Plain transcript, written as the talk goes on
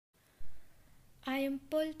I am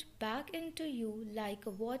pulled back into you like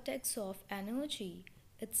a vortex of energy.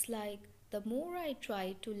 It's like the more I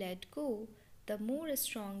try to let go, the more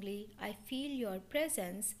strongly I feel your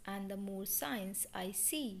presence and the more signs I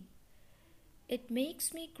see. It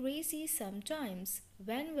makes me crazy sometimes.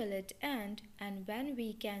 When will it end and when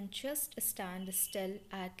we can just stand still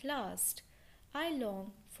at last? I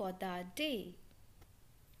long for that day.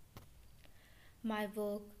 My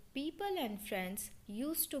work, people, and friends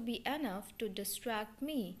used to be enough to distract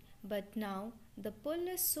me, but now the pull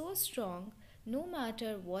is so strong. No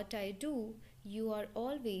matter what I do, you are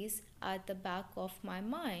always at the back of my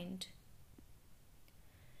mind.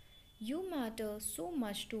 You matter so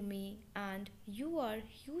much to me, and you are a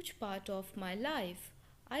huge part of my life.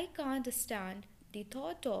 I can't stand the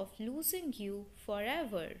thought of losing you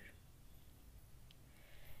forever.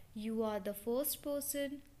 You are the first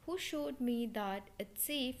person who showed me that it's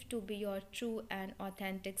safe to be your true and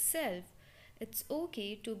authentic self. It's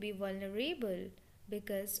okay to be vulnerable.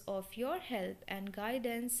 Because of your help and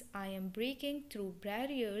guidance, I am breaking through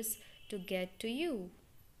barriers to get to you.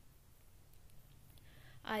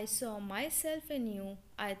 I saw myself in you.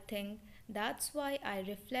 I think that's why I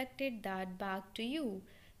reflected that back to you.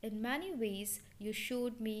 In many ways, you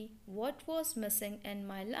showed me what was missing in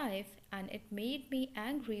my life, and it made me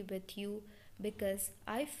angry with you because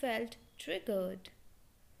I felt triggered.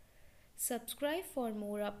 Subscribe for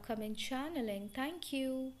more upcoming channeling. Thank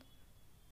you.